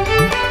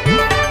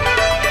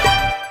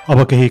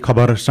 अब केही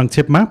खबर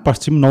संक्षेपमा।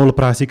 पश्चिम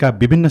नवलपरासीका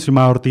विभिन्न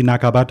सीमावर्ती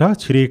नाकाबाट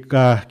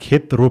छिरेका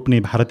खेत रोप्ने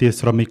भारतीय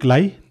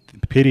श्रमिकलाई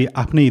फेरि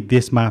आफ्नै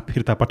देशमा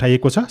फिर्ता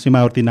पठाइएको छ।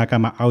 सीमावर्ती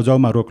नाकामा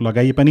आउजाउमा रोक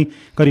लगाइए पनि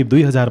करिब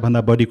 2000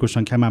 भन्दा बढीको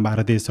संख्यामा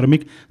भारतीय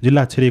श्रमिक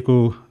जिल्ला छिरेको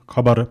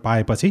खबर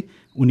पाएपछि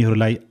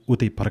उनीहरूलाई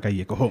उतै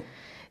फर्काइएको हो।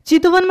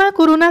 चितवनमा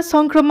कोरोना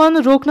संक्रमण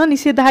रोक्न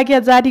निषेधाज्ञा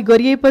जारी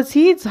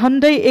गरिएपछि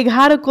झण्डै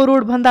 11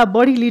 करोड भन्दा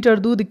बढी लिटर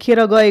दूध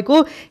खेर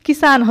गएको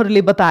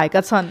किसानहरूले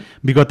बताएका छन्।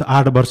 विगत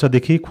 8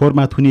 वर्षदेखि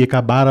खोरमा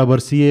थुनिएका 12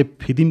 वर्षीय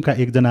फिदिमका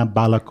एकजना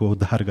बालकको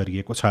उद्धार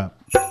गरिएको छ।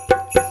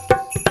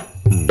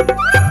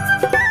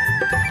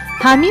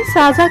 हामी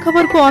साझा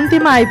खबरको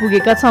अन्त्यमा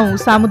आइपुगेका छौं।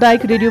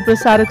 सामुदायिक रेडियो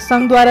प्रसारक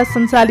संघद्वारा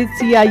सञ्चालित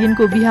CIN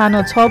को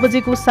बिहान 6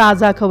 बजेको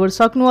साझा खबर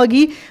सक्नु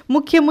अघि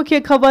मुख्य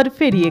खबर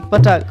फेरि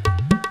एकपटक।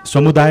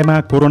 समुदायमा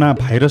कोरोना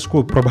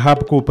भाइरसको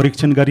प्रभावको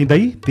परीक्षण गरिँदै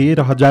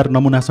 13,000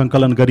 नमुना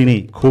सङ्कलन गरिने,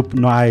 खोप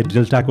नआए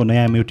डेल्टाको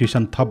नयाँ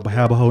म्युटेसन थप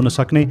भयावह हुन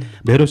सक्ने,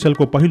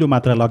 भेरोसेलको पहिलो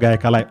मात्रा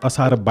लगाएकालाई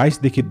असार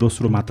 22 देखि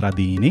दोस्रो मात्रा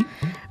दिइने।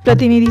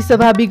 प्रतिनिधि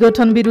सभा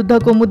विघटन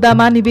विरुद्धको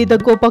मुद्दामा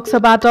निवेदकको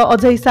पक्षबाट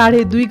अझै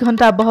 2.5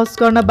 घण्टा बहस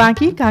गर्न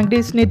बाँकी।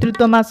 काङ्ग्रेस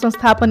नेतृत्वमा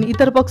संस्थापन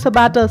इतर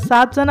पक्षबाट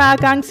 7 जना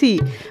आकांक्षी।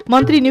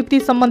 मन्त्री नियुक्ति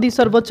सम्बन्धी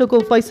सर्वोच्चको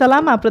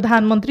फैसलामा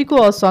प्रधानमन्त्रीको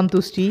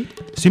असन्तुष्टि।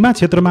 सीमा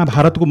क्षेत्रमा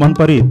भारतको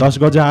मनपरी 10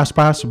 गज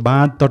आसपास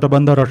बाँध,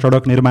 तटबन्ध र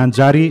सडक निर्माण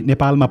जारी।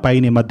 नेपालमा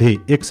पाइने मध्ये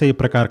 100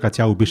 प्रकारका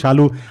च्याउ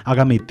विषालु।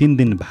 आगामी 3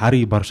 दिन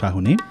भारी वर्षा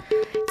हुने।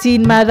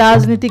 चीनमा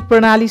राजनीतिक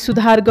प्रणाली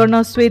सुधार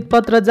गर्न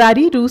श्वेतपत्र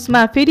जारी।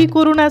 रुसमा फेरि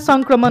कोरोना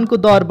संक्रमणको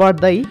दर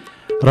बढ्दै।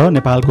 र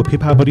नेपालको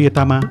फिफा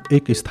वरियतामा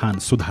 1 स्थान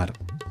सुधार।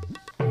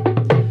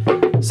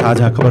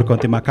 साझा खबरको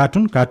अन्त्यमा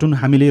कार्टुन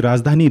हामीले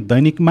राजधानी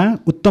दैनिकमा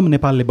उत्तम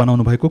नेपालले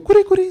बनाउनु भएको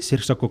कुरै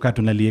शीर्षकको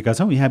कार्टुनलाई लिएका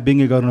छौँ। यहाँ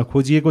व्यङ्ग्य गर्न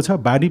खोजिएको छ।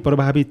 बाढी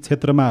प्रभावित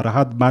क्षेत्रमा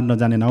राहत बाँड्न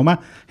जाने नाउँमा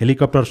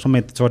हेलिकप्टर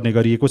समेत चढ्ने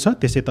गरिएको छ।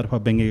 त्यसैतर्फ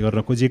व्यङ्ग्य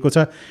गर्न खोजिएको छ।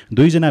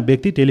 2 जना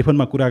व्यक्ति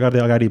टेलिफोनमा कुरा गर्दै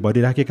अगाडि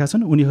बढिराखेका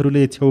छन्।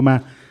 उनीहरूले छेउमा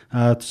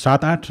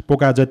 7-8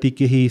 पोका जति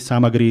केही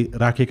सामग्री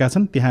राखेका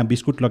छन्। त्यहाँ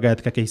बिस्कुट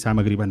लगायतका केही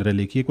सामग्री भनेर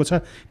लेखिएको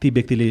छ। ती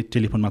व्यक्तिले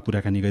टेलिफोनमा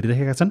कुराकानी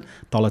गरिरहेका छन्।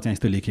 तल चाहिँ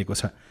यस्तो लेखिएको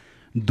छ,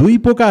 2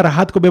 पोका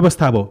राहतको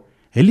व्यवस्था भयो,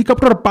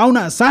 हेलिकप्टर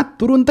पाउना साथ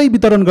तुरुन्तै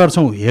वितरण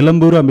गर्छौँ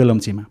हेलम्बु र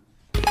मेलम्चीमा।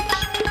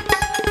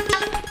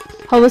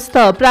 हवस्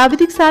त,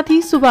 प्राविधिक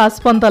साथी सुभाष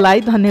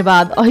पन्तलाई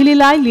धन्यवाद।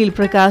 अहिलेलाई लील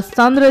प्रकाश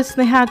चन्द्र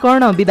स्नेहा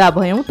कर्ण बिदा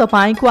भयौँ।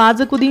 तपाईँको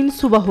आजको दिन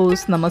शुभ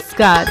होस्।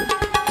 नमस्कार।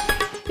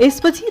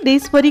 यसपछि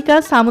देशभरिका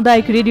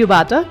सामुदायिक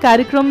रेडियोबाट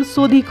कार्यक्रम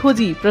सोधी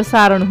खोजी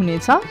प्रसारण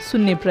हुनेछ।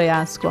 सुन्ने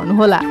प्रयास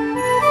गर्नुहोला।